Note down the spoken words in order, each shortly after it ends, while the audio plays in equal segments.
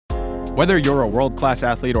Whether you're a world-class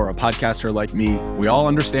athlete or a podcaster like me, we all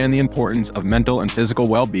understand the importance of mental and physical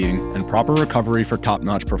well-being and proper recovery for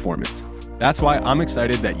top-notch performance. That's why I'm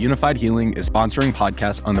excited that Unified Healing is sponsoring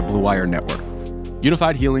podcasts on the Blue Wire Network.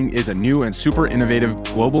 Unified Healing is a new and super innovative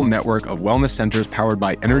global network of wellness centers powered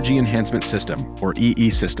by Energy Enhancement System, or EE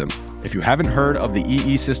System. If you haven't heard of the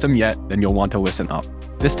EE System yet, then you'll want to listen up.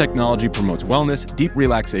 This technology promotes wellness, deep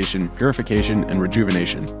relaxation, purification, and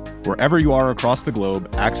rejuvenation. Wherever you are across the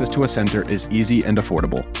globe, access to a center is easy and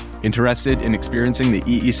affordable. Interested in experiencing the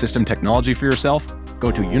EE System technology for yourself?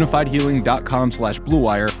 Go to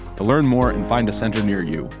unifiedhealing.com/bluewire to learn more and find a center near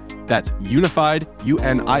you. That's unified,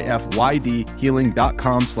 UNIFYD,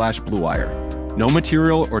 healing.com/bluewire. No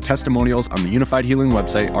material or testimonials on the Unified Healing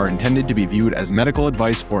website are intended to be viewed as medical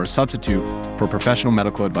advice or a substitute for professional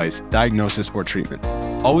medical advice, diagnosis, or treatment.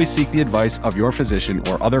 Always seek the advice of your physician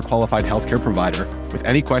or other qualified healthcare provider with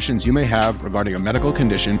any questions you may have regarding a medical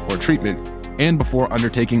condition or treatment and before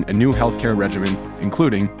undertaking a new healthcare regimen,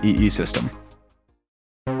 including EE System.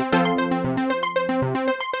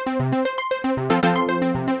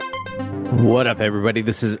 What up, everybody?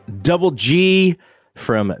 This is Double G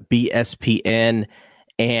from BSPN,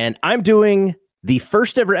 and I'm doing the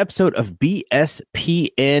first ever episode of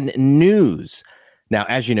BSPN News. Now,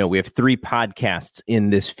 as you know, we have 3 podcasts in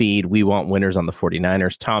this feed. We Want Winners on the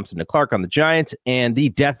 49ers, Thompson to Clark on the Giants, and the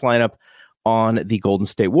Death Lineup on the Golden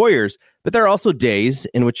State Warriors. But there are also days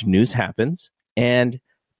in which news happens, and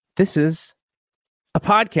this is a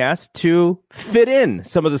podcast to fit in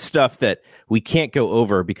some of the stuff that we can't go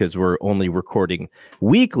over because we're only recording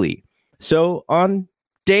weekly. So on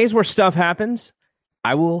days where stuff happens,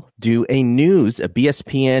 I will do a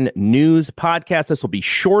BSPN news podcast. This will be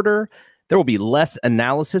shorter. There will be less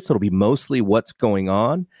analysis. It'll be mostly what's going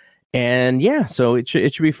on. And yeah, so it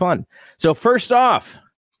should be fun. So first off,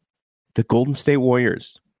 the Golden State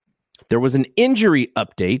Warriors. There was an injury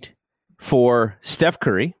update for Steph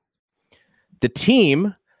Curry. The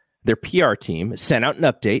team, their PR team, sent out an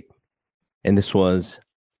update, and this was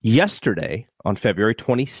yesterday on February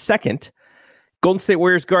 22nd. Golden State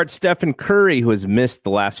Warriors guard Stephen Curry, who has missed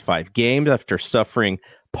the last 5 games after suffering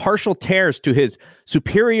partial tears to his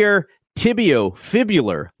superior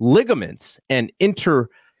tibiofibular ligaments and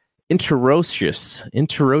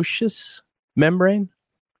interosseous membrane,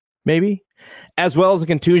 maybe, as well as a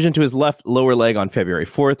contusion to his left lower leg on February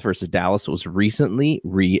 4th versus Dallas, was recently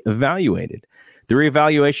reevaluated. The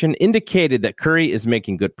reevaluation indicated that Curry is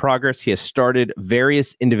making good progress. He has started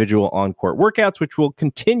various individual on-court workouts, which will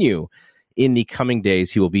continue in the coming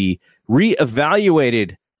days. He will be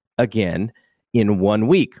reevaluated again in 1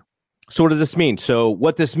 week. So what does this mean? So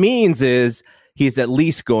what this means is he's at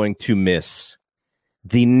least going to miss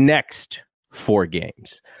the next 4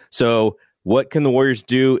 games. So what can the Warriors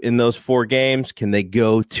do in those 4 games? Can they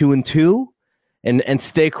go 2-2 and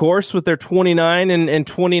stay course with their 29 and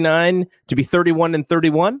 29 to be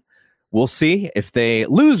 31-31? We'll see. If they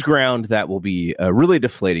lose ground, that will be really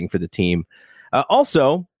deflating for the team.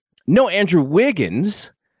 Also, no Andrew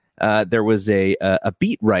Wiggins. There was a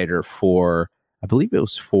beat writer for, I believe it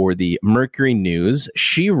was for the Mercury News.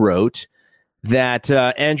 She wrote that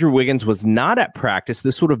Andrew Wiggins was not at practice.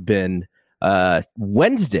 This would have been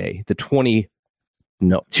Tuesday the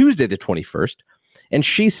 21st. And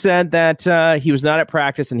she said that he was not at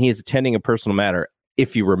practice and he is attending a personal matter.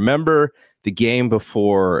 If you remember the game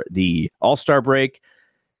before the All-Star break,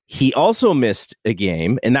 he also missed a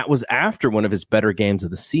game, and that was after one of his better games of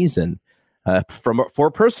the season for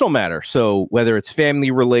a personal matter. So whether it's family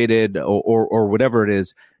related or whatever it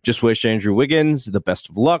is, just wish Andrew Wiggins the best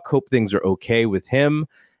of luck. Hope things are okay with him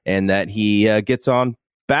and that he gets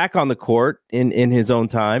back on the court in his own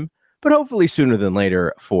time, but hopefully sooner than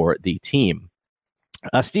later for the team.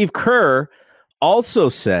 Steve Kerr also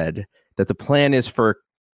said that the plan is for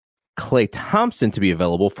Klay Thompson to be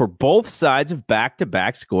available for both sides of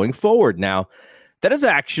back-to-backs going forward. Now, that is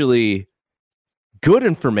actually good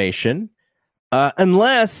information,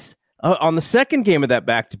 unless on the second game of that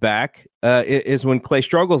back-to-back is when Klay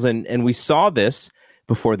struggles, and we saw this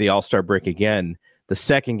before the All-Star break again. The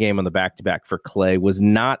second game on the back-to-back for Klay was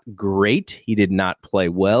not great. He did not play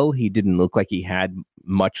well. He didn't look like he had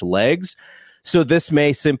much legs. So this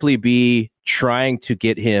may simply be trying to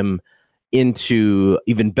get him into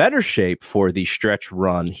even better shape for the stretch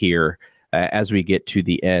run here as we get to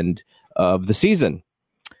the end of the season.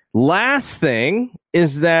 Last thing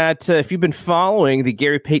is that if you've been following the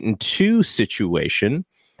Gary Payton 2 situation,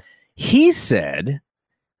 he said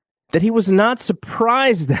that he was not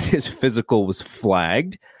surprised that his physical was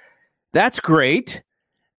flagged. That's great.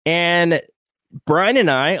 And Brian and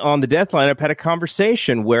I on the Death Lineup had a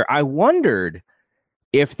conversation where I wondered,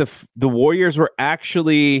 if the Warriors were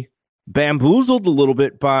actually bamboozled a little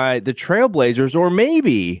bit by the Trailblazers, or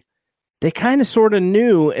maybe they kind of sort of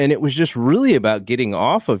knew, and it was just really about getting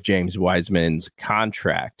off of James Wiseman's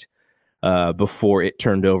contract before it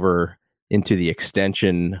turned over into the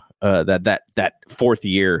extension that fourth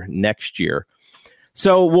year next year.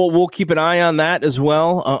 So we'll keep an eye on that as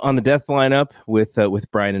well on the Death Lineup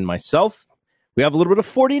with Brian and myself. We have a little bit of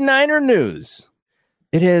 49er news.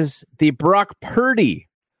 It is the Brock Purdy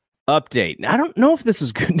update. Now, I don't know if this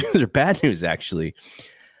is good news or bad news, actually.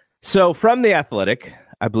 So from The Athletic,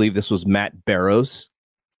 I believe this was Matt Barrows.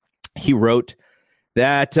 He wrote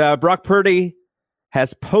that Brock Purdy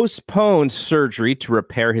has postponed surgery to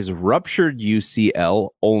repair his ruptured UCL,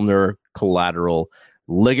 ulnar collateral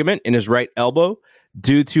ligament, in his right elbow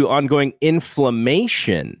due to ongoing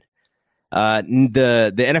inflammation.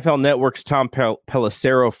 The NFL Network's Tom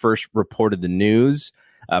Pelissero first reported the news.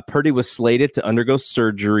 Purdy was slated to undergo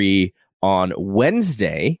surgery on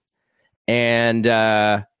Wednesday, and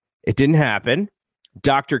it didn't happen.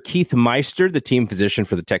 Dr. Keith Meister, the team physician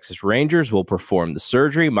for the Texas Rangers, will perform the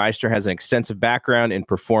surgery. Meister has an extensive background in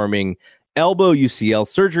performing elbow UCL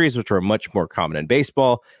surgeries, which are much more common in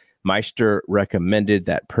baseball. Meister recommended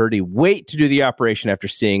that Purdy wait to do the operation after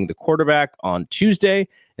seeing the quarterback on Tuesday,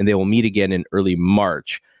 and they will meet again in early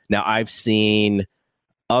March. Now, I've seen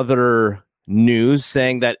other news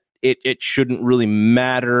saying that it shouldn't really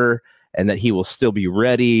matter and that he will still be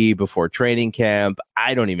ready before training camp.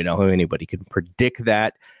 I don't even know how anybody can predict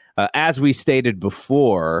that. As we stated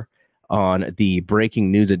before on the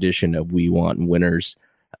breaking news edition of We Want Winners,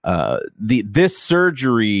 this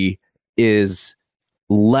surgery is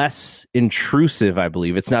less intrusive, I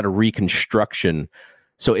believe. It's not a reconstruction.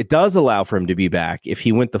 So it does allow for him to be back. If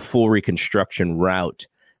he went the full reconstruction route,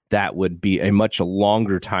 that would be a much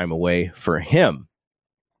longer time away for him.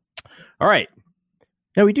 All right.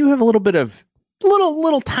 Now, we do have a little bit of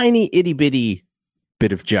little tiny itty bitty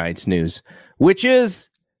bit of Giants news, which is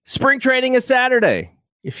spring training is Saturday.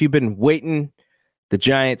 If you've been waiting, the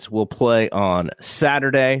Giants will play on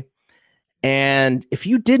Saturday. And if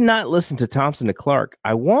you did not listen to Thompson to Clark,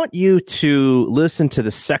 I want you to listen to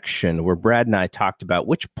the section where Brad and I talked about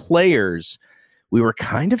which players we were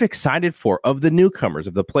kind of excited for of the newcomers,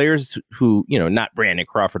 of the players who, not Brandon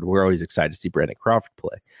Crawford. We're always excited to see Brandon Crawford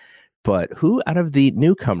play. But who out of the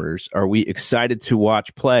newcomers are we excited to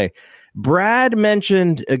watch play? Brad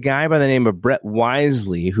mentioned a guy by the name of Brett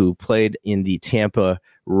Wisely, who played in the Tampa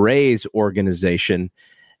Rays organization.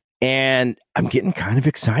 And I'm getting kind of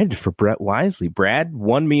excited for Brett Wisely. Brad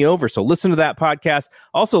won me over. So listen to that podcast.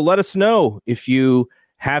 Also, let us know if you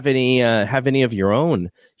have any of your own.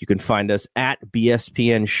 You can find us at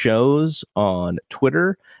BSPN Shows on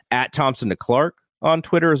Twitter, at Thompson to Clark on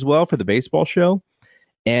Twitter as well for the baseball show.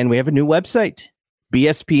 And we have a new website,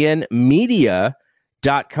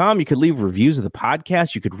 bspnmedia.com. You could leave reviews of the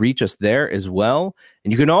podcast. You could reach us there as well.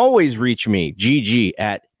 And you can always reach me, GG,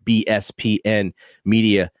 at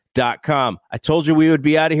bspnmedia.com. I told you we would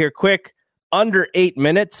be out of here quick, under 8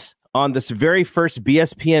 minutes on this very first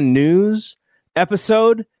BSPN News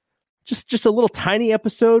episode. Just a little tiny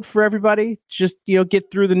episode for everybody. Just,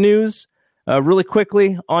 get through the news really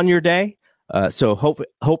quickly on your day. So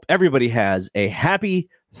hope everybody has a happy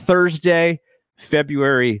Thursday,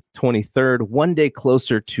 February 23rd, one day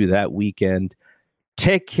closer to that weekend.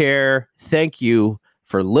 Take care. Thank you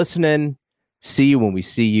for listening. See you when we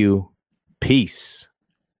see you. Peace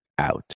out.